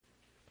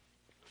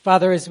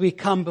Father, as we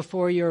come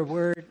before your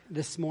word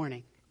this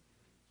morning,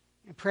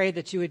 I pray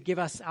that you would give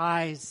us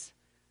eyes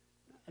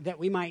that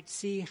we might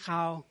see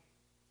how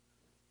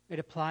it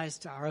applies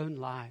to our own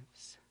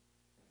lives.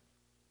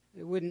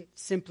 It wouldn't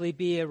simply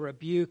be a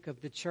rebuke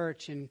of the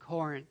church in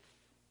Corinth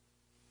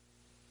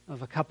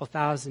of a couple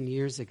thousand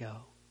years ago.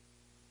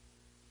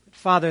 But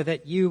Father,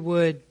 that you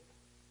would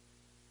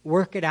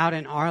work it out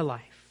in our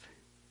life,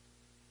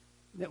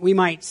 that we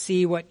might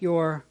see what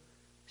you're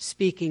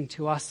speaking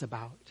to us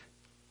about,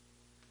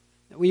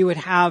 that we would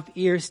have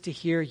ears to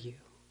hear you,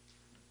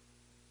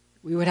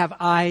 we would have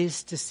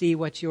eyes to see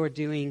what you're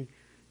doing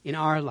in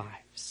our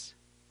lives,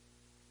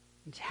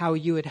 and how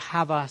you would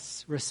have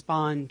us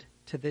respond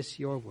to this,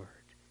 your word.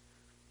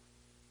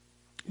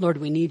 Lord,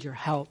 we need your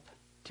help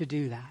to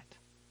do that.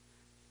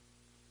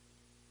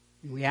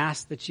 And we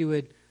ask that you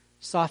would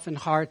soften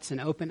hearts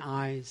and open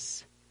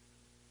eyes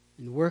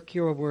and work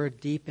your word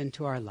deep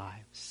into our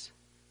lives.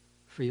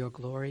 For your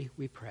glory,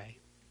 we pray.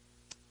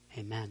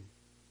 Amen.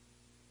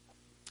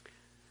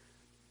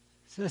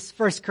 So this is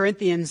 1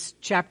 Corinthians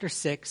chapter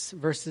 6,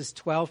 verses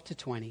 12 to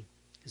 20,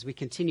 as we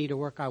continue to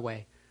work our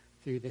way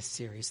through this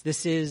series.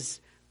 This is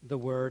the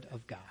word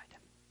of God.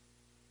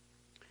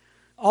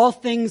 All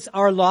things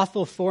are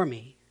lawful for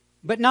me,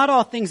 but not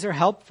all things are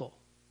helpful.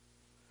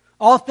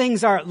 All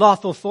things are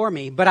lawful for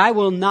me, but I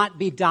will not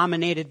be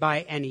dominated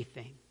by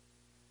anything.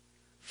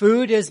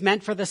 Food is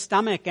meant for the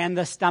stomach, and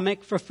the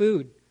stomach for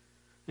food,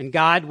 and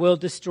God will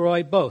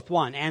destroy both,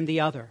 one and the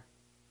other.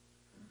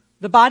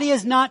 The body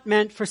is not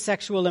meant for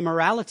sexual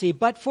immorality,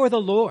 but for the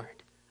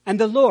Lord, and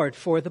the Lord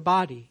for the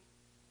body.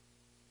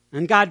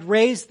 And God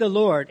raised the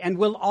Lord, and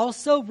will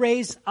also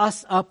raise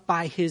us up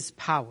by his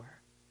power.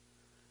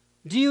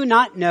 Do you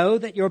not know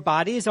that your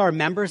bodies are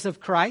members of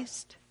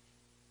Christ?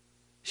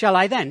 Shall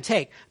I then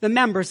take the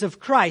members of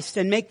Christ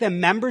and make them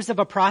members of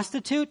a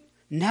prostitute?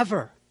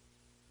 Never.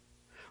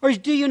 Or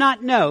do you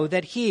not know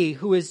that he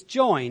who is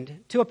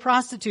joined to a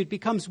prostitute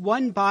becomes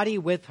one body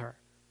with her?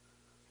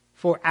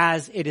 For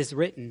as it is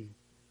written,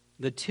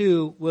 the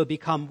two will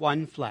become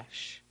one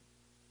flesh.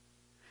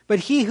 But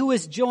he who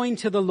is joined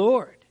to the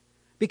Lord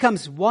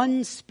becomes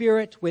one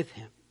spirit with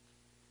him.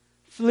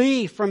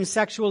 Flee from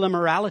sexual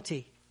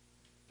immorality.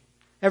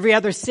 Every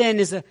other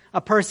sin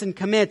a person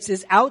commits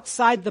is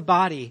outside the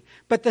body,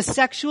 but the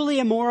sexually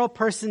immoral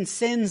person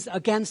sins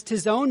against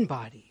his own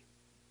body.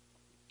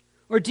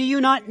 Or do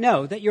you not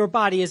know that your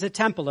body is a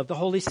temple of the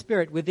Holy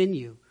Spirit within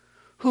you,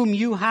 whom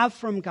you have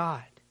from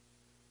God?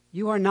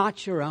 You are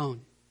not your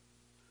own,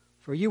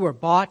 for you were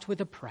bought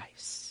with a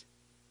price.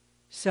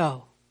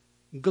 So,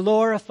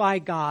 glorify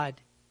God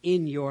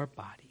in your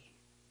body.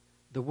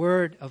 The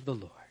word of the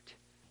Lord.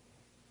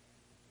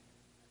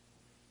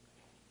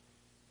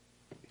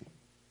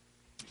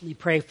 We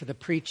pray for the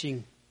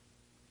preaching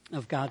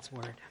of God's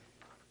word.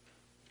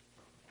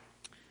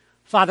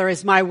 Father,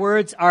 as my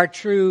words are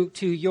true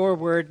to your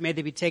word, may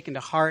they be taken to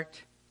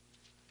heart.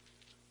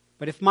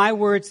 But if my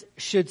words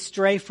should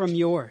stray from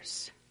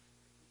yours,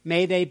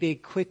 may they be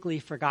quickly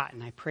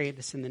forgotten. I pray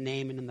this in the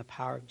name and in the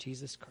power of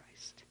Jesus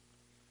Christ.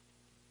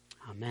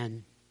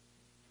 Amen.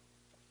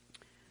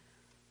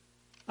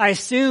 I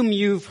assume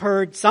you've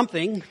heard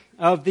something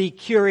of the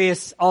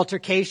curious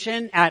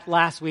altercation at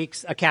last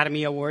week's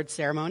Academy Awards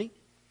ceremony.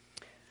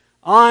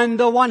 On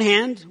the one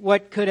hand,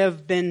 what could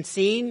have been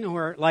seen,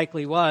 or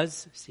likely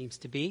was, seems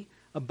to be,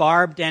 a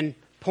barbed and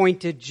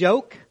pointed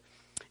joke.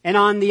 And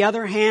on the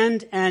other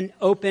hand, an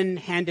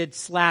open-handed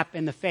slap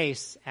in the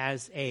face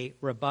as a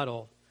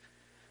rebuttal.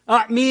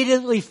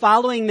 Immediately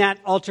following that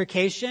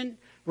altercation,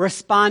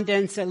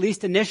 respondents, at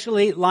least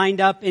initially,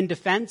 lined up in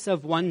defense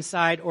of one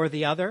side or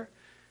the other.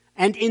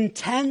 And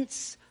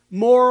intense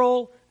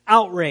moral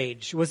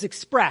outrage was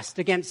expressed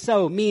against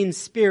so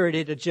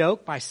mean-spirited a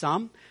joke by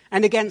some,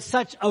 and against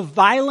such a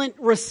violent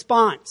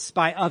response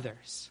by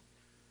others.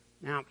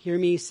 Now, hear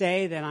me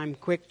say that I'm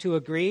quick to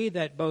agree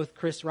that both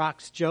Chris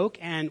Rock's joke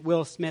and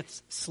Will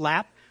Smith's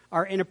slap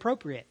are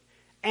inappropriate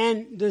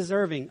and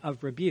deserving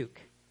of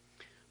rebuke.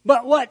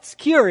 But what's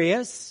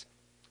curious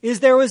is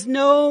there was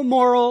no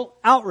moral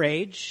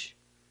outrage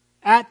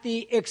at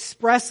the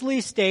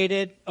expressly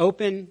stated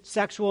open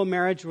sexual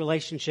marriage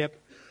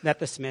relationship that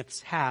the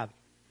Smiths have.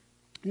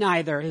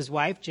 Neither his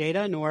wife,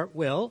 Jada, nor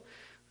Will,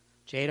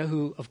 Jada,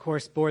 who of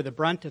course bore the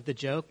brunt of the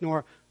joke,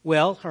 nor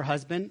Will, her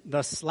husband, the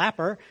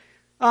slapper,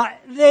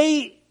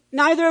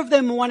 neither of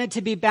them wanted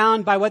to be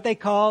bound by what they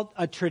called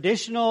a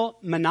traditional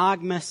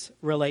monogamous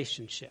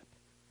relationship.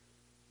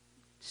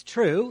 It's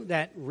true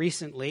that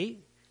recently,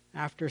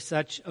 after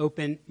such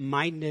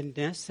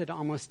open-mindedness had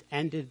almost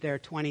ended their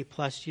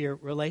 20-plus year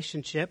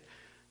relationship,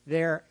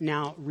 they're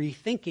now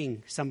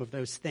rethinking some of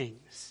those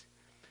things.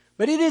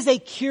 But it is a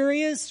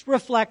curious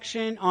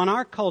reflection on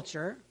our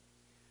culture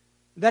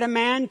that a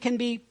man can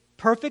be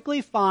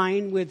perfectly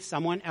fine with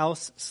someone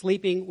else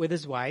sleeping with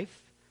his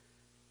wife,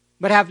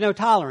 but have no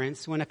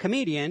tolerance when a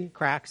comedian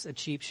cracks a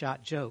cheap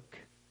shot joke.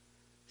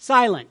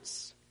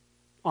 Silence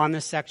on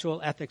the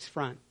sexual ethics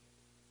front.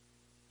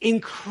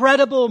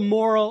 Incredible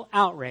moral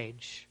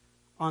outrage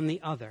on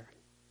the other.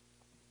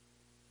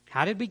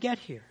 How did we get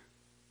here?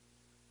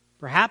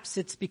 Perhaps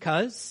it's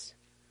because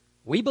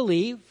we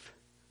believe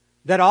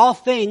that all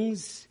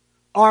things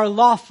are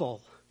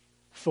lawful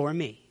for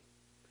me,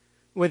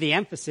 with the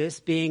emphasis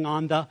being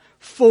on the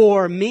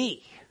for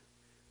me.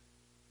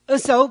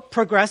 So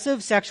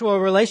progressive sexual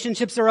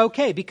relationships are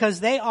okay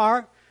because they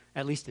are,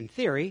 at least in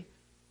theory,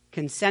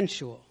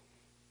 consensual.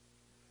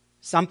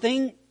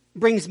 Something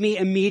brings me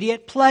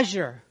immediate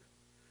pleasure.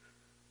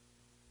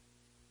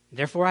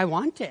 Therefore, I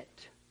want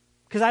it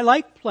because I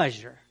like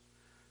pleasure.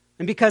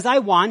 And because I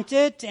want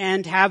it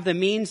and have the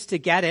means to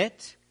get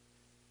it,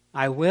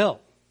 I will.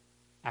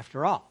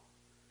 After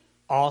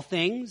all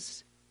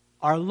things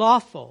are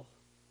lawful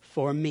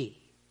for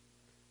me.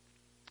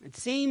 It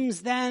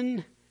seems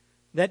then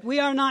that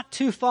we are not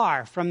too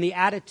far from the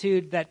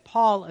attitude that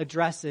Paul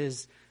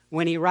addresses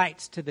when he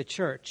writes to the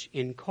church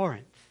in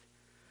Corinth.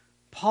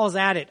 Paul's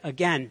at it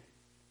again.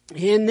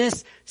 In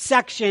this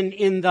section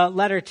in the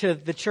letter to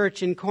the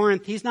church in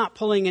Corinth, he's not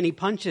pulling any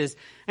punches,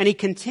 and he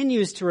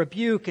continues to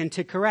rebuke and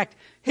to correct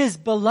his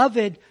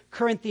beloved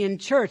Corinthian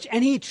church,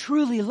 and he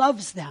truly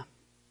loves them.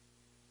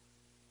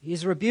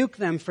 He's rebuked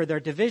them for their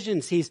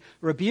divisions. He's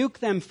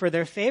rebuked them for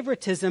their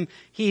favoritism.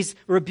 He's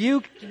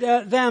rebuked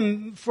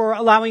them for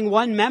allowing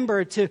one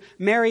member to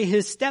marry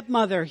his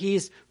stepmother.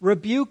 He's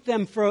rebuked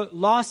them for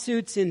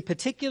lawsuits in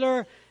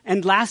particular,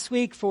 and last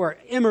week for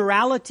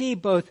immorality,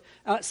 both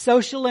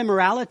social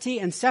immorality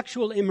and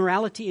sexual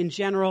immorality in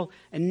general.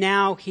 And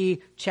now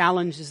he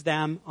challenges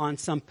them on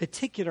some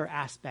particular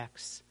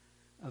aspects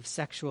of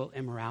sexual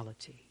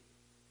immorality.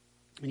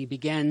 And he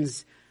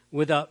begins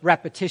with a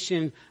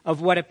repetition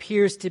of what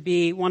appears to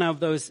be one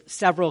of those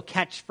several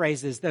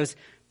catchphrases, those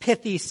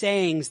pithy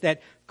sayings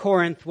that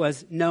Corinth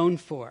was known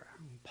for.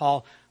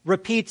 Paul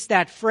repeats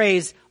that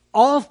phrase,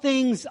 all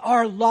things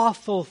are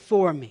lawful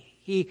for me.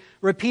 He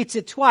repeats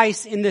it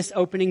twice in this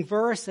opening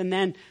verse and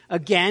then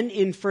again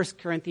in 1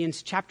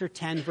 Corinthians chapter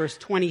 10, verse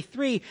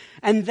 23.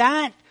 And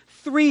that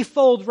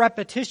threefold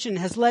repetition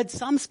has led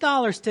some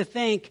scholars to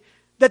think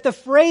that the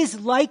phrase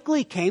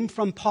likely came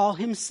from Paul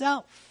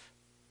himself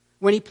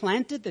when he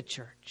planted the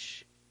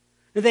church.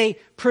 They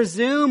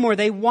presume or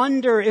they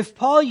wonder if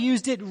Paul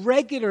used it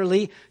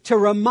regularly to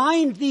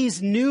remind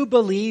these new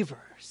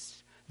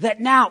believers that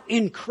now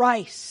in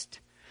Christ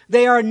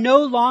they are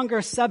no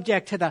longer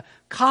subject to the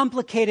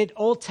complicated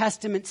Old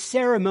Testament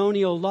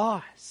ceremonial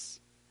laws,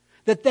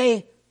 that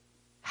they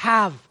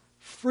have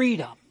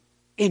freedom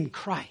in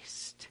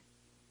Christ.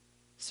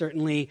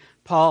 Certainly,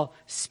 Paul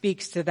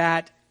speaks to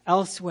that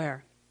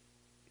elsewhere.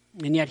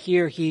 And yet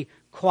here he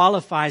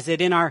qualifies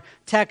it. In our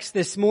text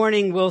this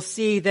morning, we'll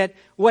see that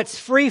what's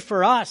free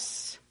for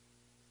us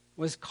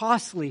was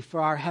costly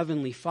for our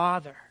Heavenly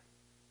Father.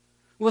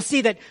 We'll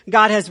see that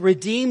God has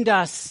redeemed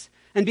us,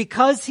 and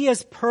because He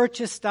has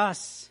purchased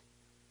us,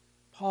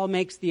 Paul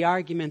makes the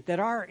argument that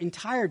our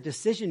entire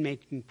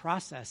decision-making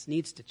process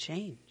needs to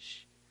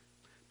change.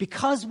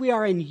 Because we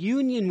are in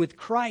union with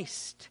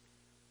Christ,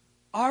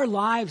 our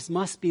lives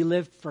must be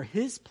lived for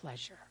His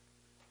pleasure,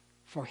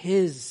 for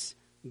His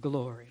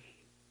glory.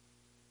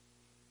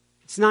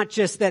 It's not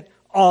just that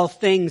all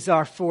things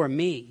are for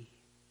me.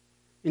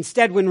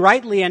 Instead, when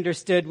rightly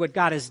understood what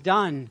God has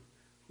done,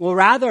 we'll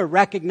rather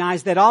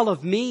recognize that all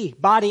of me,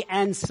 body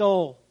and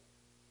soul,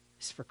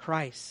 is for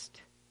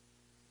Christ.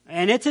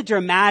 And it's a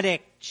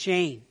dramatic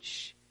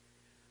change,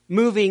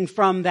 moving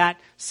from that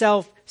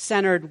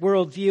self-centered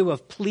worldview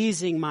of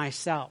pleasing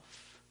myself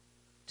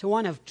to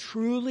one of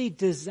truly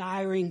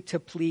desiring to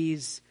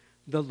please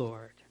the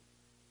Lord.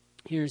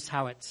 Here's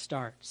how it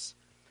starts.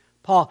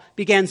 Paul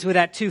begins with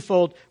that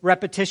twofold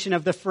repetition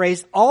of the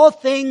phrase, all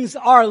things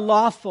are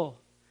lawful.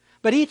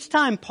 But each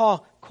time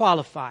Paul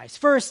qualifies.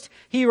 First,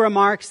 he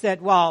remarks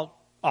that while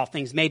all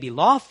things may be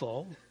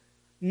lawful,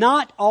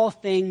 not all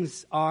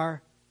things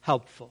are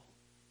helpful.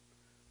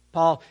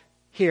 Paul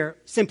here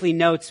simply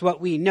notes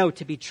what we know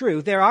to be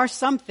true. There are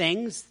some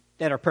things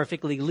that are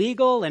perfectly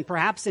legal and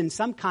perhaps in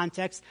some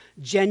contexts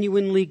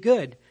genuinely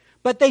good,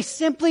 but they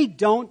simply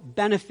don't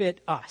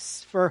benefit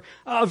us for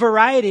a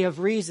variety of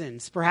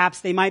reasons.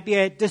 Perhaps they might be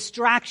a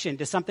distraction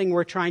to something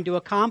we're trying to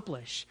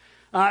accomplish,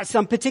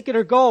 some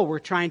particular goal we're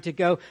trying to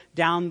go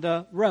down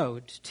the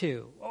road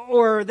to,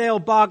 or they'll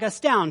bog us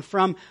down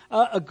from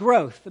a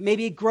growth,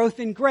 maybe a growth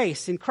in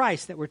grace in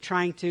Christ that we're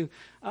trying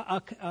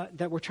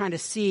to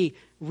see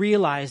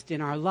realized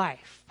in our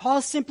life.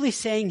 Paul's simply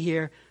saying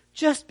here,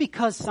 just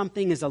because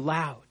something is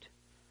allowed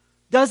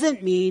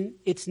doesn't mean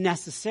it's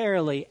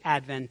necessarily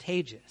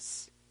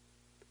advantageous.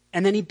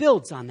 And then he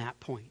builds on that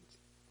point.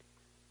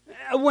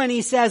 When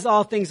he says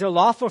all things are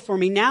lawful for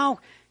me, now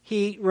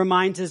he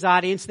reminds his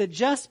audience that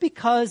just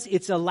because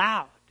it's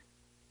allowed,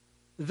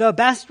 the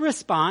best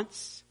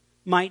response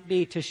might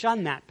be to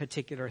shun that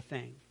particular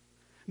thing.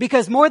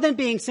 Because more than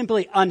being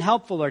simply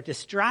unhelpful or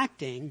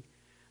distracting,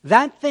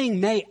 that thing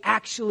may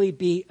actually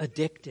be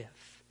addictive.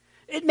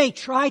 It may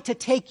try to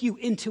take you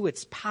into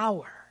its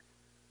power.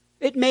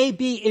 It may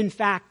be, in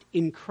fact,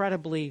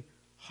 incredibly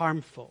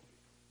harmful.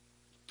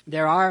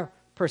 There are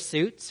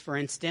pursuits, for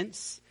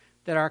instance,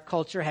 that our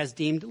culture has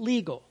deemed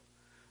legal.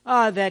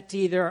 that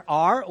either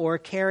are or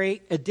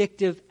carry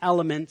addictive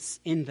elements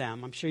in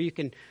them. I'm sure you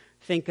can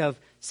think of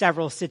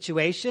several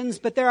situations,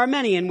 but there are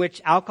many in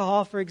which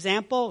alcohol, for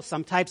example,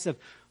 some types of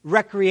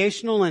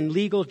recreational and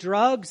legal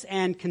drugs,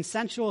 and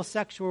consensual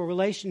sexual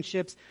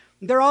relationships,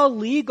 they're all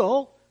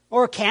legal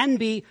or can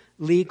be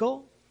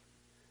legal.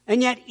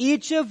 And yet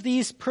each of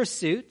these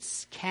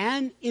pursuits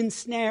can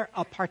ensnare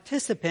a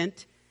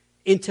participant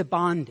into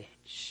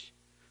bondage.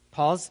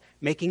 Paul's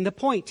making the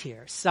point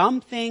here. Some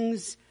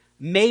things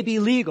may be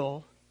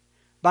legal,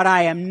 but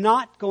I am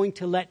not going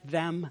to let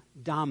them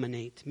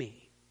dominate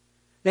me.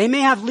 They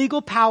may have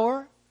legal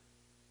power,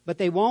 but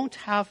they won't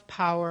have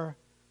power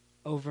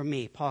over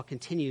me. Paul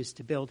continues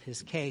to build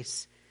his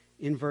case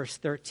in verse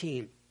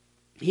 13.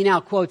 He now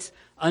quotes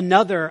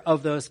another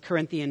of those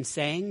Corinthian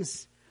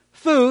sayings.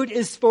 Food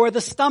is for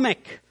the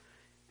stomach,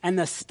 and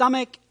the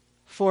stomach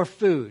for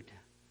food.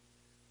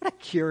 What a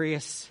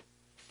curious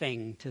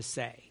thing to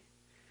say.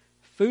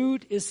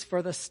 Food is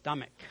for the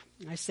stomach.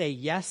 I say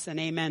yes and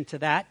amen to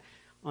that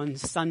on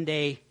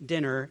Sunday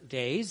dinner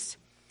days.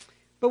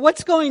 But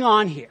what's going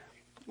on here?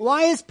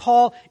 Why is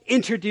Paul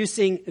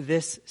introducing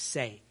this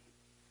saying?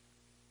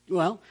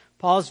 Well,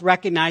 Paul's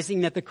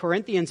recognizing that the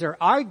Corinthians are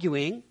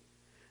arguing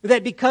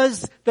that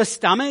because the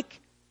stomach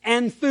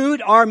and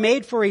food are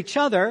made for each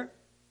other,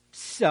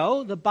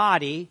 so the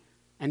body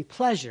and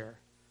pleasure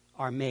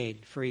are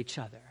made for each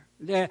other.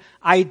 The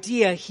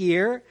idea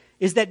here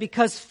is that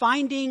because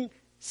finding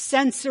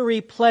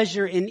sensory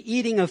pleasure in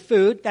eating a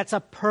food, that's a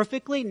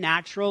perfectly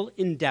natural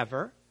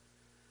endeavor,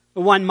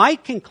 one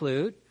might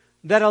conclude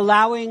that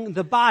allowing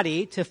the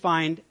body to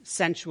find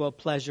sensual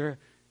pleasure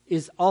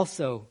is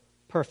also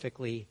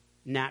perfectly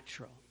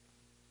natural.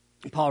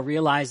 Paul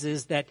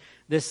realizes that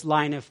this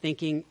line of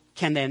thinking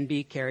can then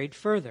be carried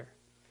further.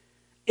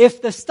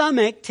 If the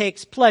stomach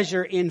takes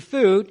pleasure in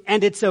food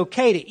and it's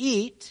okay to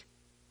eat,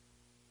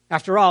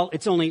 after all,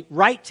 it's only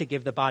right to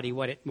give the body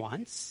what it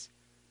wants,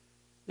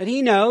 that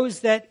he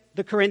knows that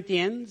the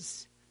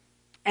Corinthians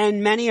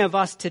and many of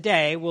us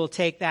today will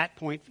take that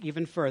point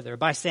even further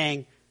by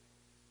saying,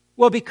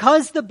 well,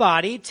 because the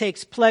body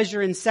takes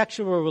pleasure in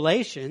sexual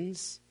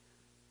relations,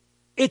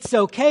 it's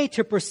okay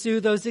to pursue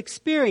those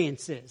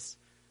experiences,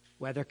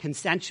 whether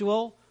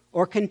consensual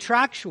or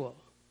contractual.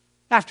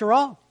 After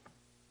all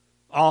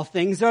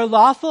things are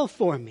lawful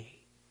for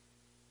me.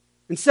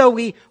 And so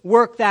we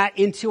work that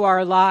into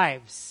our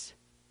lives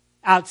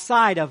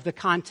outside of the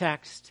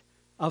context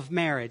of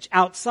marriage,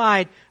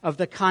 outside of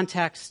the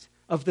context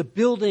of the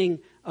building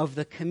of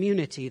the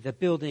community, the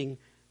building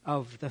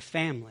of the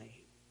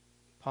family.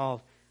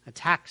 Paul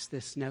attacks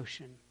this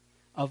notion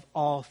of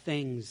all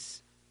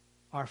things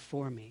are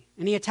for me.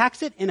 And he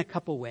attacks it in a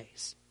couple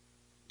ways.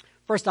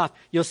 First off,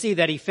 you'll see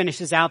that he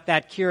finishes out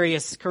that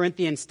curious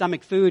Corinthian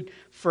stomach food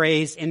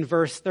phrase in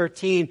verse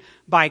 13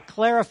 by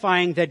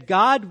clarifying that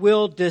God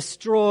will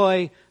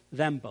destroy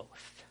them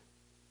both.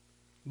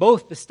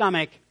 Both the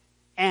stomach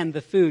and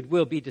the food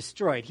will be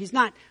destroyed. He's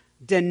not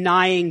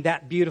denying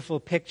that beautiful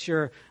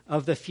picture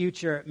of the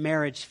future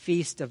marriage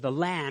feast of the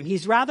Lamb.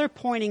 He's rather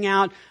pointing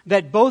out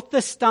that both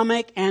the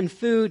stomach and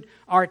food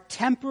are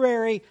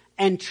temporary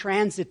and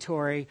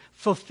transitory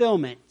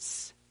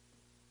fulfillments.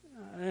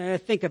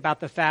 Think about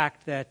the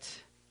fact that,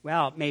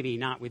 well, maybe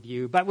not with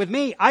you, but with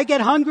me, I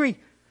get hungry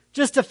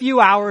just a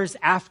few hours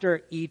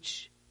after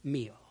each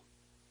meal.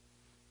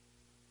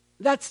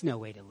 That's no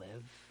way to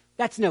live.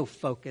 That's no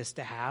focus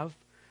to have.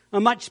 A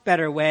much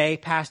better way,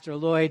 Pastor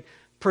Lloyd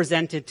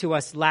presented to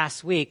us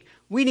last week.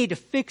 We need to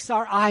fix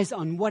our eyes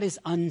on what is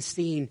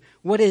unseen,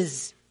 what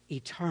is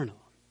eternal.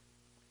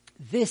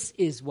 This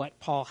is what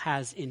Paul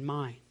has in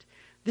mind.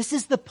 This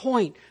is the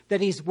point that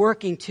he's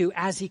working to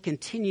as he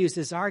continues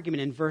his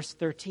argument in verse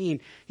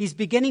 13. He's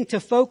beginning to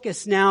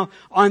focus now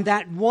on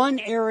that one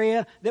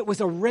area that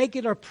was a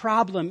regular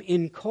problem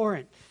in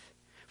Corinth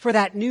for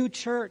that new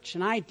church.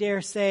 And I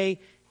dare say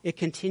it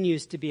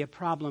continues to be a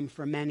problem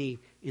for many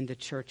in the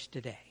church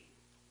today.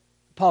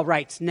 Paul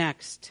writes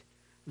next,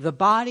 the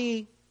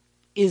body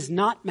is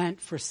not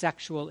meant for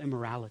sexual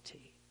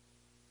immorality,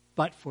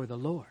 but for the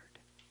Lord,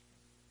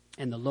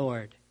 and the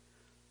Lord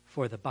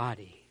for the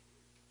body.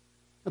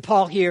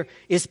 Paul here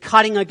is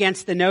cutting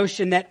against the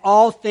notion that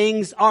all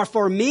things are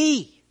for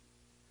me.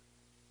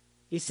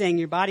 He's saying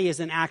your body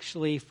isn't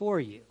actually for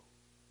you.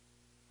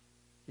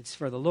 It's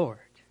for the Lord.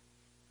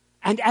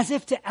 And as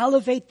if to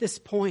elevate this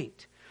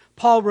point,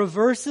 Paul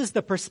reverses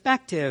the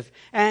perspective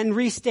and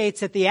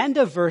restates at the end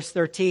of verse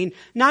 13,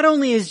 not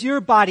only is your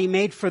body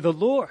made for the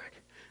Lord,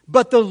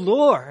 but the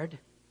Lord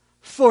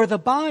for the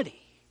body.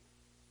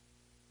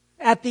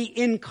 At the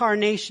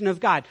incarnation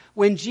of God,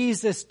 when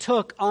Jesus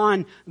took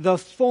on the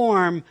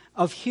form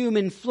of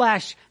human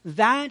flesh,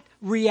 that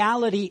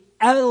reality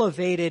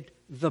elevated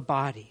the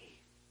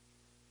body.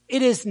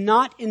 It is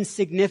not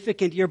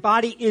insignificant. Your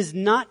body is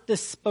not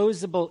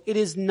disposable. It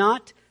is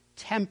not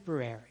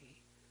temporary.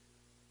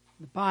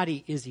 The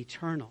body is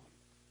eternal.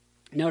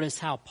 Notice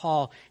how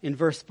Paul in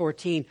verse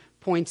 14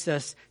 points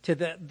us to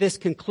this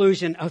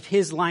conclusion of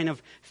his line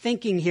of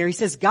thinking here. He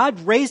says, God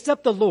raised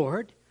up the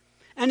Lord,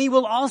 and he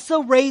will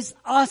also raise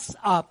us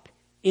up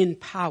in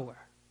power.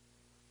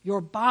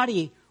 Your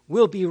body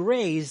will be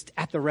raised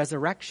at the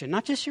resurrection,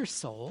 not just your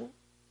soul,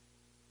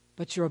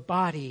 but your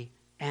body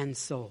and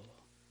soul.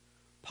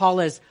 Paul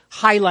has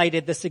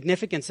highlighted the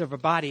significance of our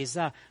bodies.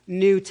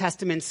 New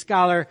Testament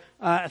scholar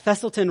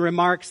Thistleton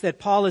remarks that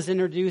Paul has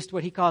introduced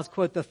what he calls,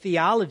 quote, the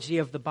theology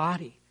of the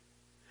body.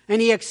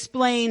 And he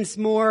explains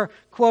more,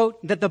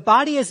 quote, that the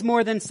body is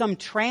more than some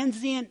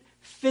transient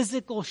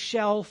physical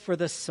shell for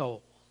the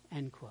soul,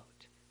 end quote.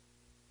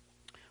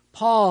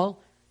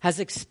 Paul has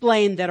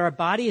explained that our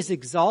body is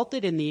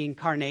exalted in the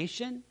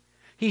incarnation.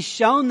 He's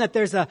shown that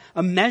there's a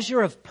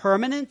measure of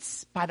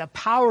permanence by the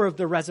power of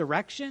the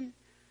resurrection.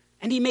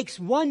 And he makes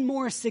one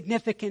more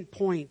significant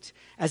point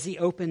as he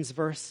opens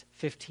verse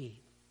 15.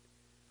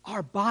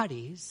 Our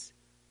bodies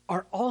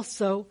are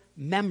also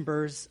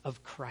members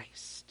of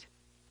Christ.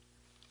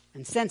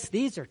 And since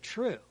these are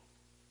true,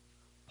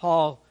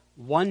 Paul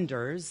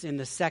wonders in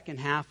the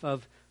second half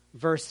of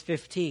verse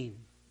 15,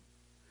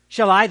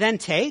 shall I then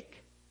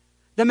take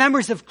the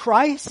members of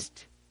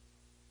Christ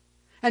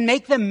and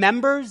make them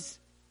members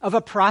of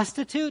a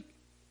prostitute?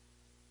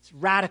 It's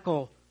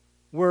radical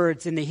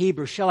words in the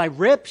Hebrew. Shall I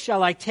rip?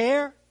 Shall I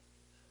tear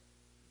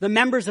the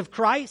members of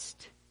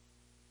Christ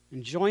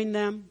and join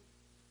them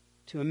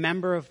to a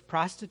member of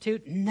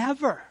prostitute?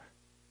 Never,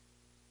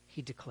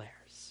 he declares.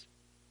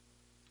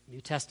 New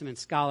Testament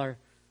scholar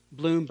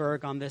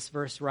Bloomberg on this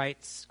verse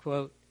writes,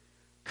 quote,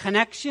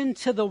 connection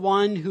to the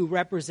one who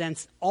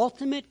represents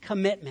ultimate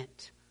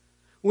commitment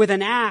with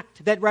an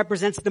act that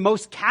represents the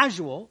most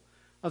casual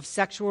of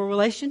sexual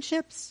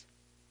relationships?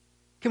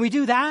 Can we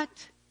do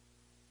that?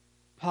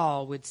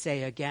 Paul would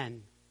say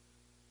again,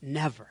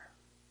 never.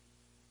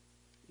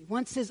 He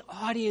wants his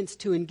audience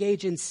to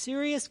engage in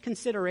serious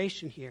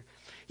consideration here.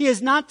 He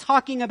is not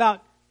talking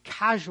about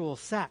casual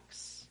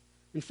sex.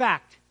 In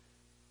fact,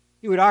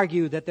 he would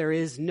argue that there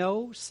is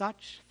no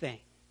such thing.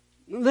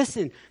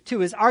 Listen to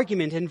his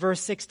argument in verse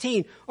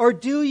 16. Or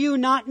do you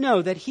not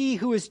know that he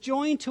who is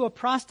joined to a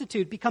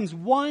prostitute becomes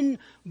one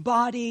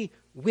body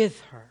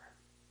with her?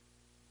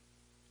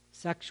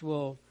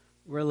 Sexual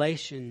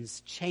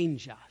relations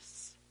change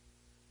us,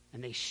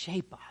 and they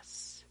shape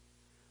us,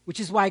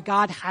 which is why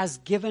God has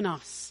given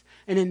us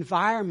an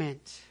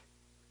environment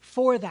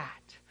for that.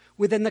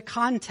 Within the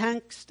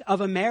context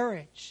of a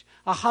marriage,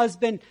 a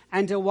husband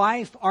and a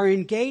wife are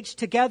engaged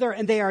together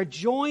and they are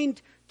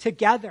joined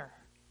together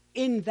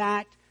in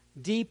that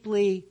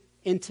deeply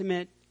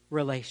intimate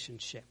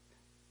relationship.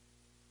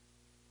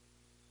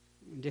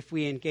 And if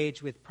we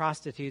engage with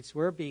prostitutes,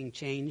 we're being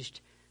changed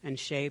and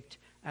shaped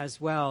as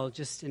well,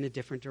 just in a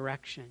different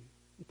direction.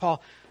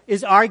 Paul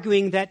is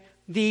arguing that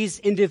these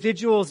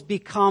individuals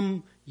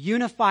become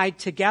unified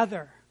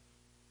together.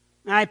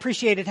 And I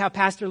appreciated how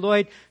Pastor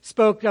Lloyd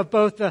spoke of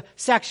both the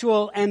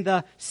sexual and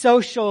the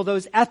social,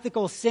 those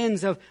ethical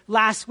sins of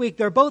last week.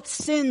 They're both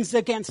sins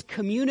against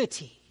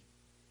community.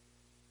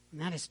 And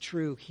that is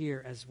true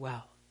here as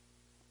well.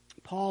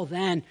 Paul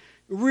then,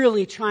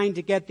 really trying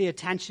to get the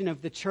attention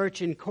of the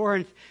church in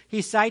Corinth,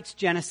 he cites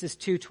Genesis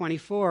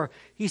 2:24.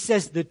 He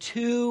says, the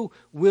two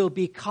will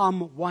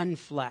become one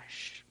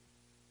flesh.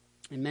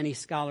 And many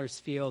scholars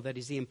feel that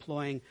he's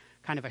employing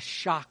kind of a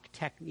shock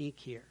technique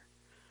here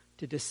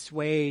to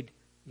dissuade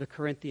the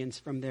Corinthians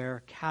from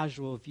their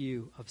casual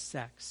view of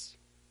sex.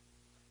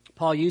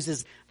 Paul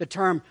uses the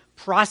term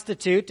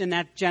prostitute, and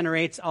that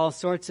generates all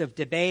sorts of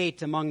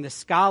debate among the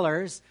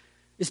scholars.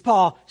 Is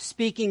Paul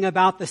speaking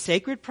about the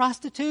sacred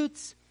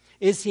prostitutes?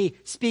 Is he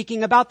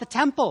speaking about the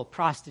temple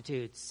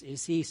prostitutes?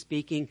 Is he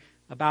speaking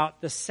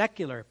about the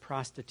secular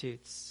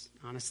prostitutes?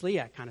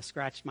 Honestly, I kind of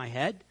scratched my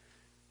head.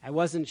 I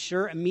wasn't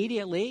sure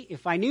immediately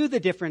if I knew the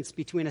difference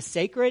between a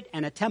sacred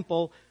and a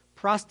temple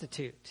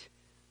prostitute.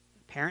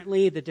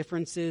 Apparently, the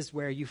difference is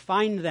where you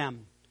find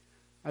them.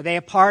 Are they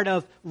a part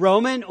of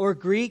Roman or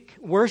Greek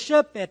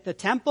worship at the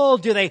temple?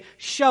 Do they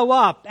show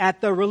up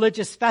at the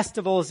religious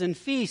festivals and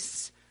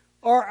feasts?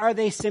 Or are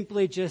they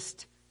simply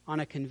just on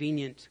a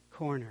convenient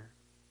corner?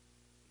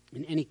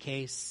 In any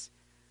case,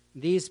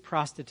 these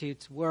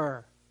prostitutes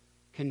were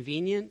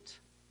convenient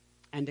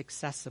and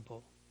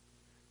accessible.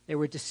 They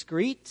were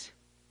discreet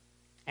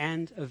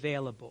and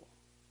available.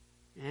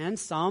 And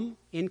some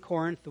in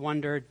Corinth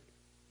wondered,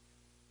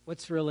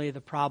 what's really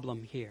the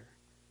problem here?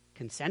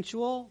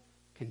 Consensual?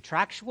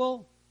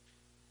 Contractual?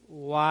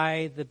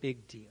 Why the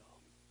big deal?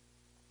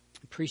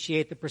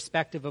 Appreciate the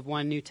perspective of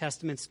one New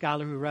Testament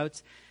scholar who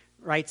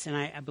writes, and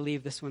I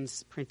believe this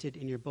one's printed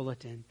in your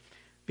bulletin.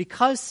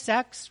 Because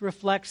sex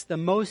reflects the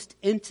most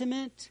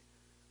intimate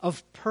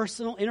of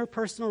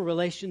interpersonal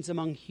relations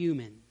among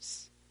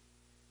humans,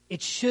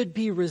 it should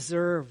be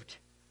reserved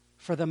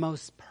for the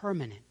most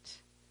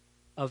permanent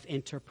of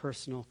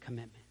interpersonal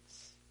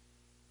commitments.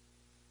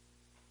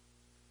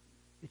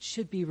 It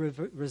should be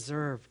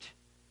reserved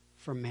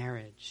for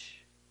marriage.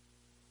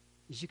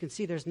 As you can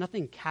see, there's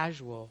nothing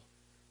casual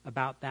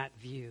about that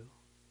view.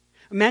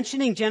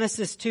 Mentioning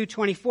Genesis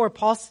 2:24,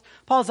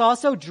 Paul's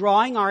also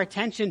drawing our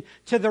attention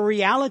to the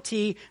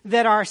reality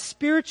that our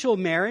spiritual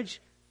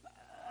marriage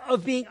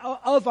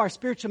of our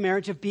spiritual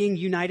marriage, of being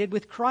united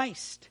with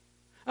Christ.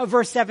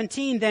 Verse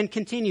 17 then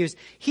continues,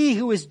 he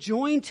who is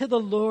joined to the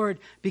Lord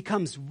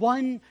becomes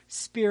one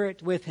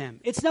spirit with him.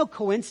 It's no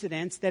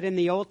coincidence that in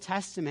the Old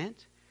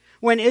Testament,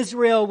 when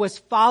Israel was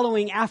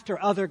following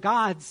after other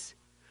gods,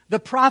 the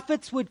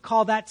prophets would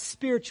call that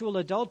spiritual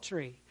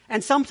adultery,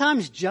 and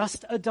sometimes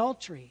just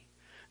adultery.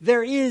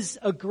 There is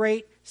a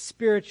great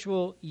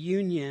spiritual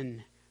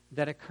union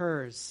that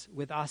occurs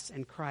with us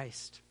and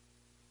Christ.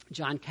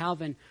 John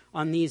Calvin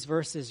on these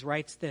verses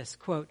writes this,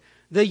 quote,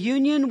 the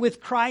union with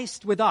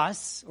Christ with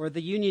us, or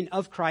the union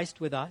of Christ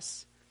with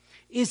us,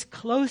 is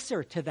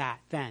closer to that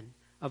than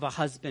of a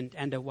husband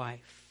and a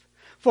wife.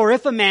 For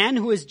if a man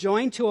who is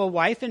joined to a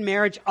wife in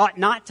marriage ought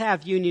not to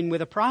have union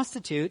with a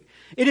prostitute,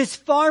 it is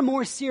far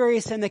more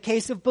serious in the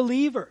case of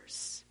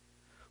believers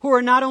who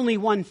are not only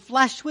one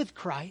flesh with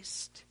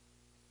Christ,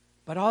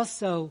 but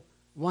also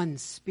one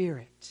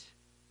spirit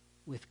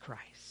with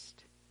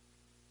Christ.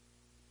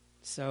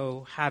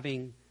 So,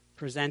 having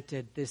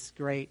presented this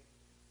great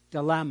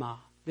dilemma,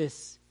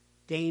 this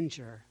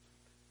danger,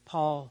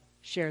 Paul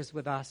shares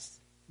with us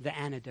the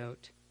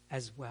antidote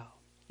as well.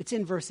 It's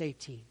in verse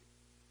 18.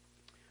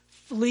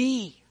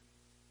 Flee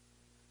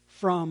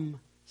from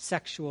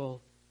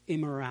sexual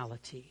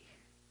immorality.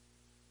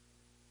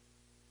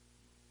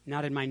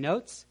 Not in my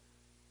notes,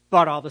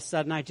 but all of a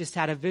sudden I just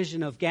had a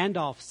vision of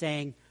Gandalf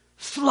saying,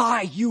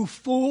 fly, you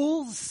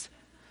fools!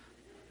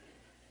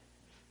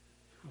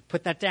 I'll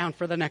put that down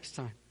for the next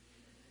time.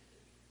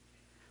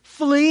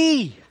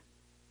 Flee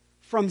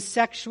from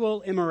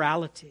sexual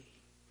immorality.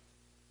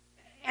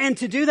 And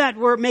to do that,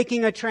 we're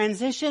making a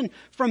transition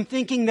from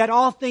thinking that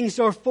all things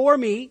are for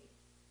me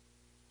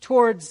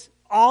towards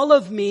all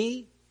of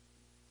me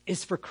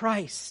is for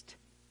Christ.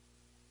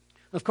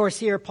 Of course,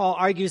 here Paul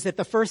argues that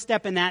the first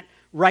step in that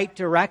right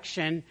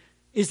direction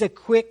is a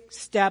quick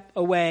step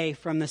away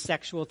from the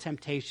sexual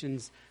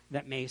temptations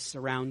that may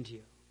surround you.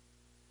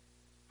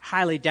 I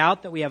highly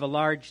doubt that we have a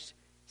large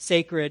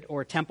sacred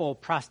or temple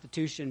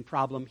prostitution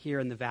problem here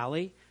in the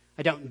valley.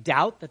 I don't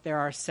doubt that there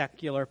are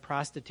secular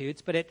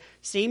prostitutes, but it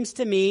seems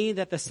to me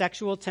that the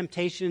sexual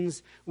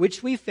temptations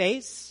which we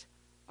face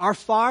are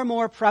far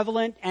more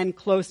prevalent and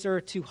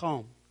closer to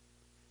home.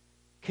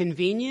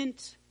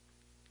 Convenient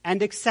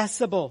and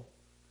accessible,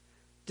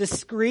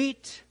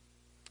 discreet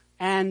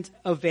and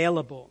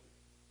available.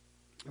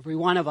 Every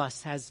one of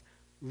us has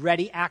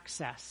ready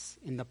access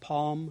in the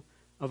palm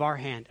of our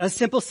hand. A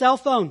simple cell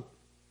phone,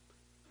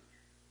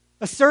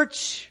 a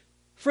search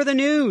for the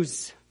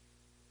news,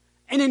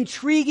 an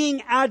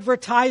intriguing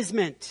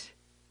advertisement,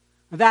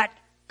 that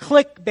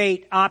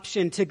clickbait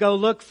option to go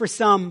look for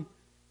some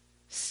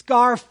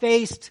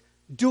scar-faced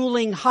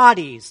dueling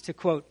hotties, to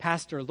quote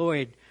Pastor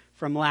Lloyd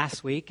from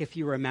last week, if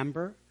you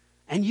remember.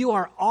 And you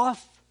are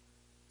off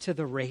to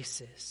the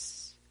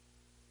races,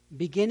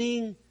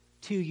 beginning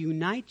to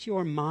unite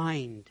your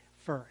mind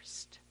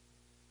first.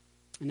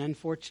 And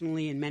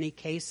unfortunately, in many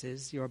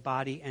cases, your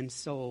body and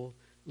soul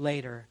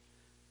later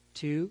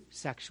to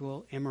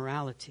sexual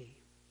immorality.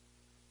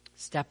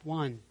 Step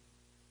 1,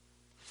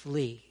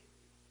 flee.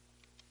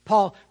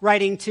 Paul,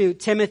 writing to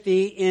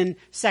Timothy in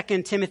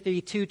 2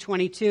 Timothy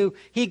 2:22,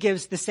 he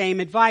gives the same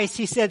advice.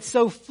 He said,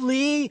 so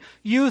flee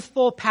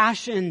youthful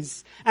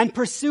passions and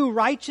pursue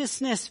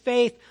righteousness,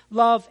 faith,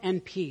 love,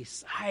 and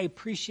peace. I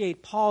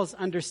appreciate Paul's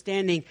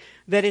understanding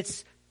that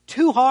it's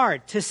too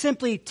hard to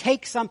simply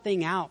take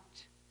something out.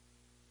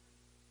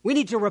 We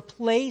need to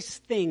replace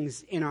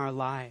things in our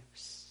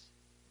lives.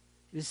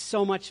 It is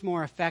so much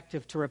more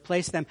effective to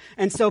replace them.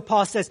 And so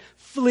Paul says,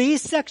 flee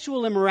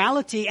sexual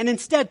immorality and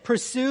instead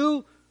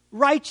pursue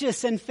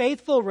righteous and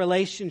faithful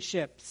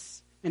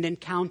relationships and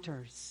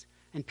encounters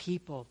and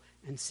people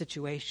and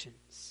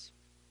situations.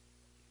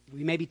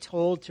 We may be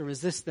told to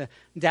resist the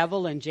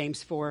devil in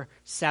James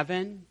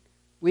 4:7.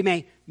 We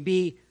may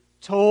be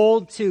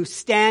told to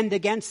stand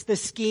against the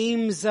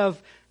schemes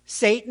of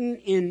Satan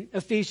in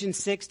Ephesians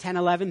 6:10,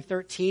 11,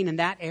 13, in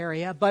that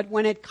area. But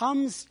when it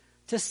comes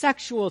to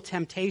sexual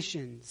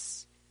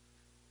temptations,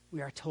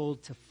 we are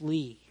told to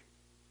flee.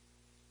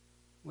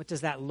 What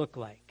does that look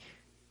like?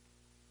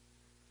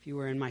 If you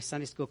were in my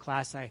Sunday school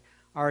class, I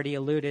already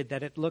alluded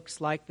that it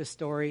looks like the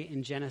story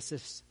in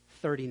Genesis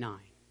 39.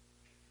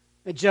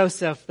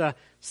 Joseph, the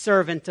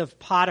servant of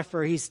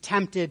Potiphar, he's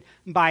tempted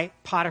by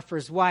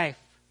Potiphar's wife.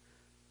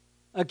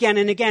 Again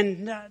and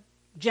again,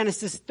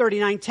 Genesis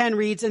 39:10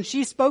 reads, and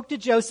she spoke to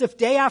Joseph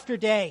day after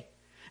day,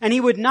 and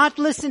he would not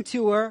listen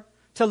to her,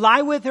 to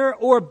lie with her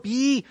or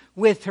be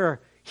with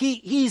her.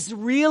 He's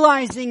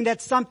realizing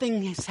that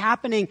something is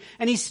happening,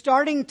 and he's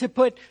starting to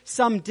put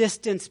some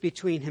distance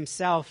between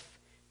himself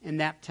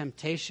and that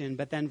temptation.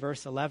 But then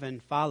verse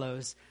 11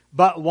 follows.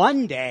 But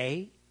one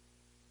day,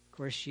 of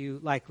course you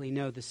likely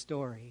know the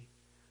story,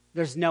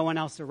 there's no one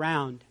else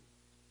around,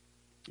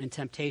 and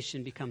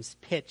temptation becomes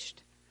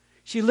pitched.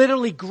 She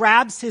literally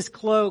grabs his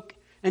cloak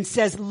and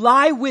says,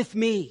 lie with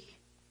me.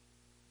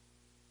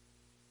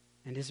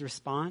 And his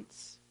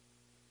response?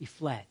 He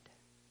fled.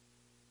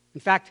 In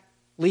fact,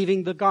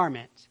 leaving the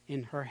garment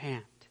in her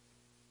hand.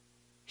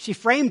 She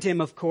framed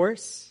him, of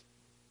course,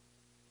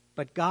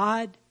 but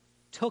God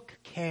took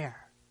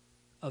care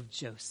of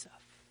Joseph.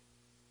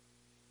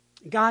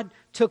 God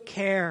took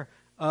care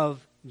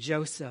of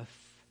Joseph,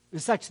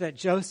 such that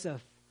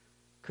Joseph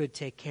could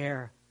take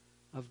care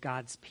of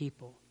God's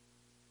people.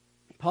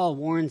 Paul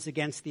warns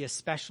against the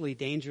especially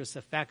dangerous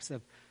effects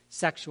of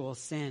sexual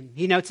sin.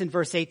 He notes in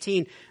verse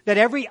 18 that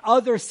every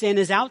other sin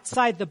is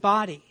outside the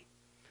body.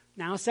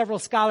 Now, several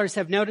scholars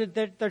have noted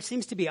that there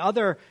seems to be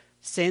other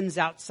sins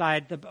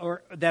outside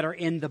or that are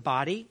in the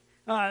body.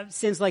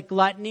 Sins like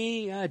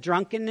gluttony,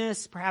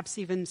 drunkenness, perhaps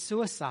even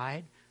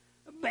suicide.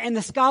 And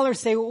the scholars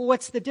say, well,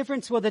 what's the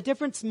difference? Well, the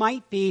difference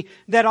might be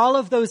that all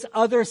of those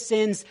other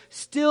sins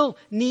still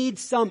need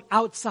some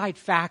outside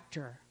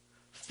factor.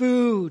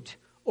 Food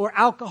or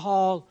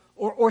alcohol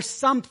or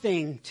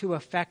something to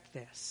affect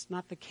this.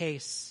 Not the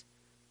case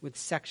with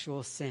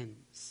sexual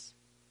sins.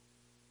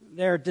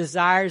 Their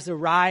desires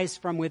arise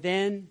from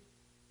within,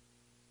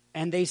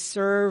 and they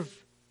serve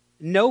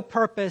no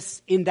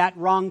purpose in that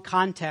wrong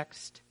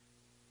context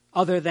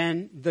other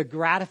than the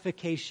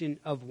gratification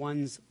of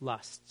one's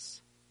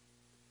lusts.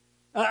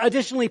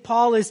 Additionally,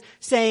 Paul is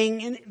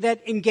saying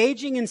that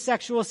engaging in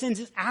sexual sins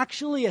is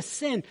actually a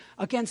sin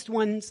against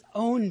one's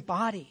own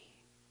body.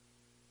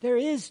 There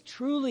is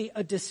truly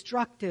a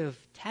destructive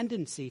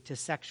tendency to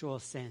sexual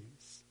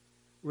sins,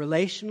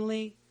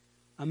 relationally,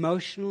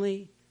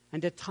 emotionally,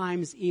 and at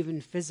times even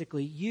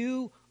physically.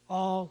 You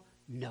all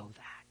know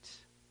that.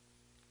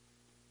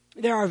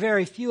 There are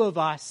very few of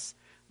us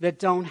that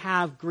don't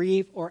have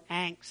grief or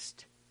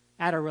angst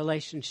at a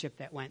relationship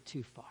that went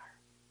too far.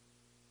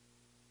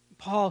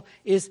 Paul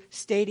is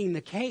stating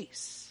the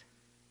case.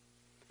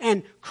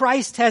 And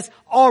Christ has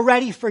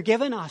already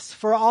forgiven us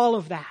for all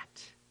of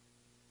that.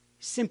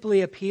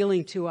 Simply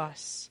appealing to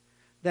us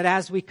that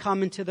as we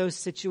come into those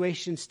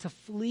situations to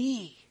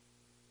flee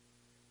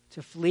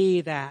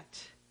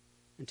that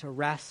and to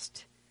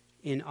rest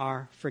in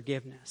our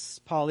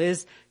forgiveness. Paul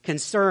is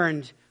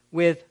concerned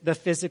with the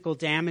physical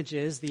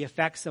damages, the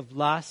effects of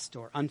lust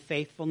or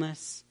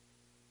unfaithfulness.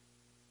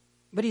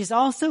 But he's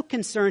also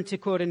concerned, to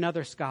quote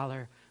another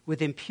scholar,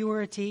 with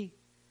impurity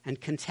and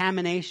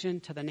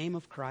contamination to the name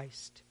of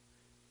Christ,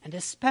 and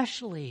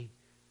especially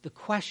the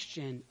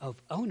question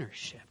of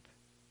ownership.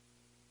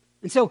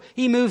 And so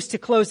he moves to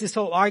close this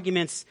whole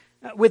argument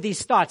with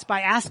these thoughts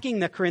by asking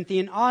the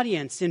Corinthian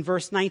audience in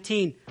verse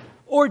 19,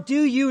 or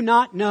do you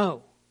not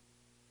know?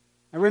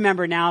 I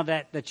remember now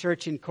that the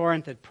church in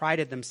Corinth had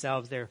prided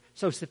themselves. They're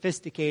so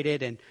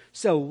sophisticated and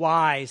so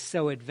wise,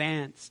 so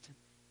advanced.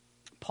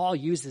 Paul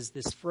uses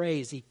this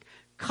phrase. He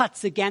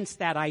cuts against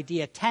that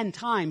idea 10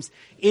 times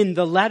in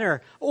the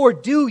letter. Or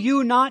do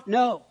you not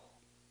know?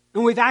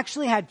 And we've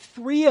actually had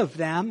 3 of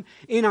them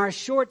in our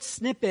short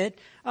snippet,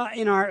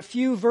 in our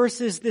few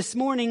verses this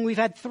morning. We've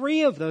had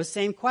 3 of those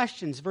same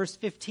questions. Verse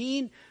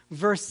 15,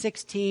 verse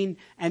 16,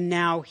 and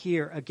now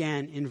here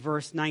again in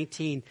verse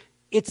 19.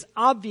 It's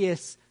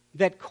obvious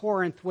that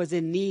Corinth was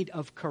in need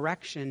of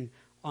correction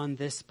on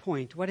this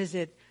point. What is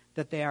it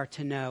that they are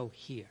to know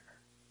here?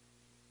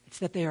 It's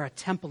that they are a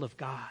temple of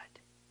God.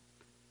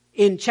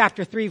 In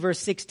chapter 3, verse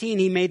 16,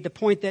 he made the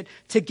point that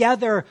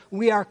together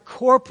we are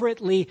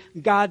corporately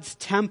God's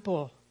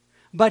temple.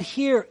 But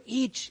here,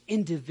 each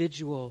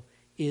individual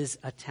is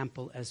a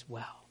temple as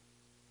well.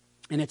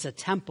 And it's a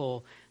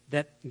temple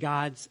that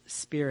God's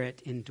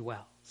Spirit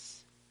indwells.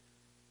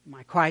 In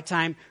my quiet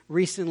time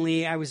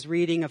recently, I was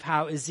reading of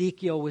how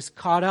Ezekiel was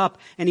caught up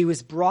and he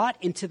was brought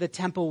into the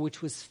temple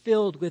which was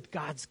filled with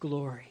God's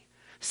glory.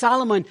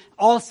 Solomon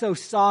also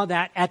saw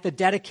that at the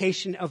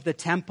dedication of the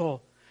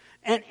temple.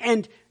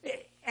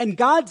 And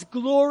God's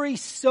glory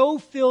so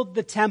filled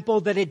the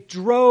temple that it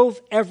drove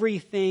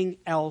everything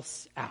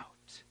else out.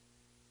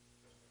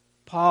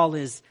 Paul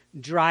is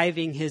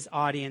driving his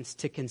audience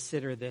to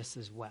consider this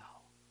as well.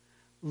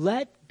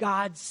 Let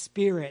God's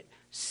Spirit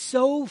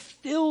so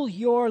fill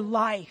your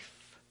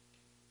life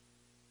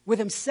with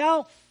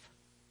Himself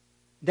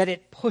that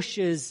it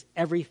pushes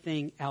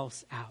everything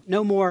else out.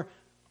 No more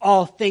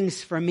all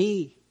things for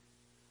me,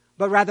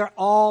 but rather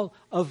all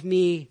of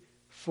me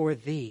for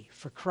thee,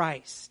 for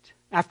Christ.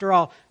 After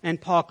all,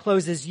 and Paul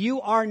closes, you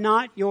are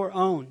not your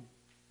own.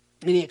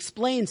 And he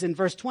explains in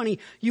verse 20,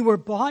 you were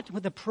bought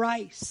with a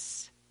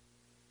price.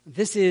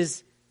 This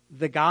is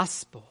the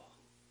gospel,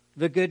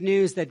 the good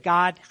news that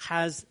God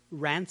has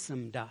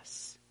ransomed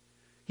us.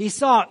 He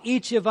saw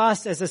each of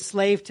us as a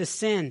slave to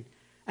sin,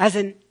 as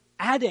an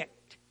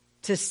addict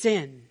to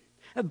sin,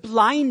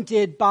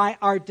 blinded by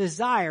our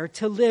desire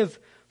to live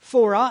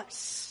for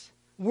us,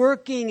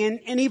 working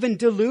and even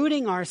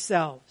deluding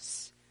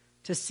ourselves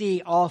to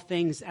see all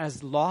things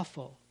as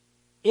lawful,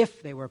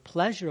 if they were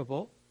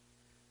pleasurable,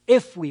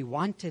 if we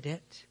wanted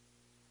it.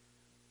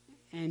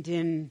 And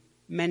in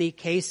many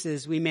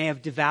cases, we may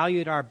have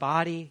devalued our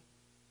body,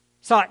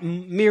 saw it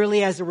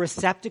merely as a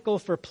receptacle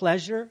for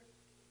pleasure.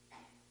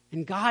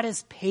 And God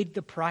has paid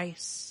the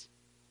price.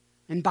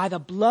 And by the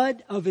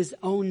blood of His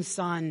own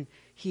Son,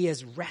 He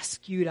has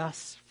rescued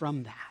us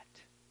from that.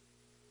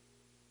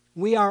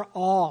 We are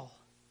all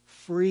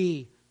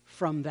free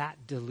from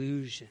that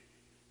delusion.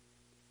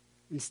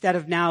 Instead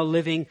of now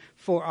living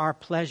for our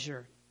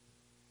pleasure,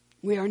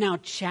 we are now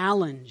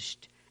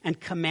challenged and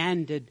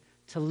commanded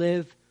to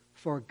live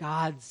for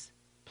God's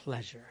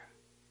pleasure.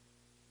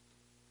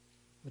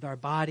 With our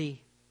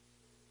body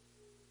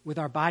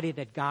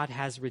that God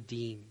has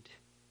redeemed,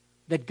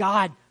 that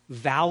God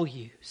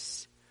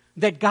values,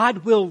 that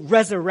God will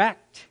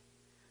resurrect,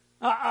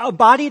 a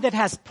body that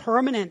has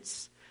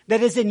permanence,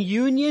 that is in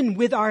union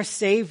with our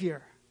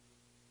Savior.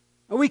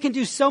 We can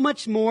do so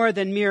much more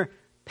than mere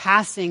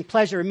passing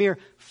pleasure, mere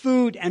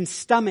food and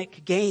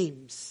stomach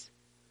games.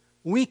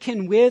 We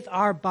can, with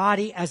our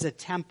body as a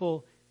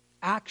temple,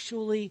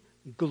 actually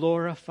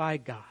glorify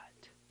God.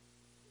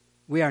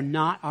 We are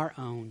not our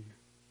own.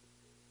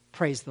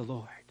 Praise the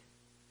Lord.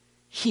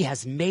 He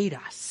has made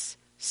us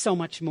so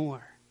much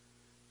more,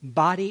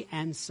 body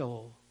and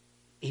soul,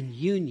 in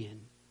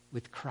union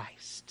with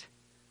Christ.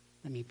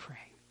 Let me pray.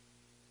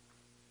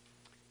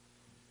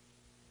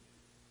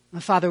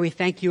 Father, we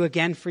thank you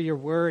again for your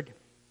word.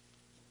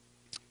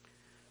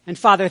 And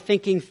Father,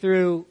 thinking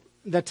through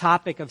the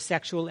topic of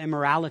sexual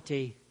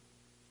immorality,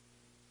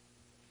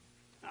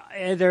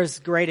 there's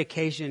great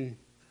occasion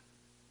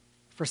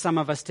for some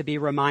of us to be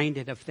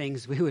reminded of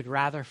things we would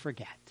rather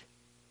forget.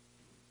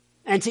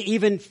 And to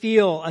even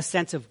feel a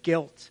sense of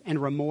guilt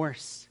and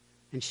remorse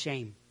and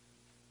shame.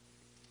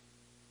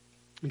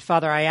 And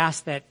Father, I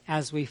ask that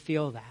as we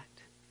feel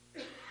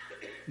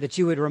that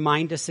you would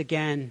remind us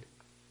again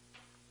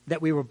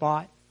that we were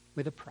bought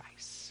with a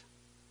price.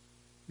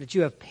 That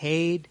you have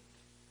paid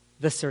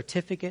the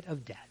certificate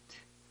of debt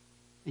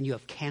and you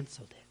have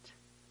canceled it.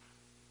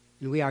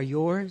 And we are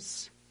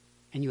yours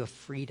and you have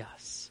freed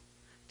us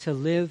to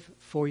live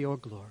for your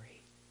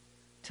glory,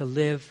 to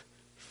live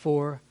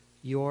for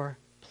your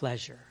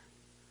pleasure,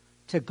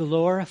 to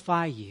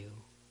glorify you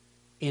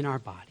in our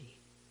body.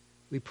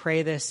 We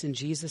pray this in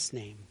Jesus'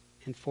 name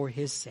and for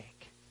his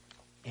sake.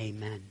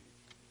 Amen.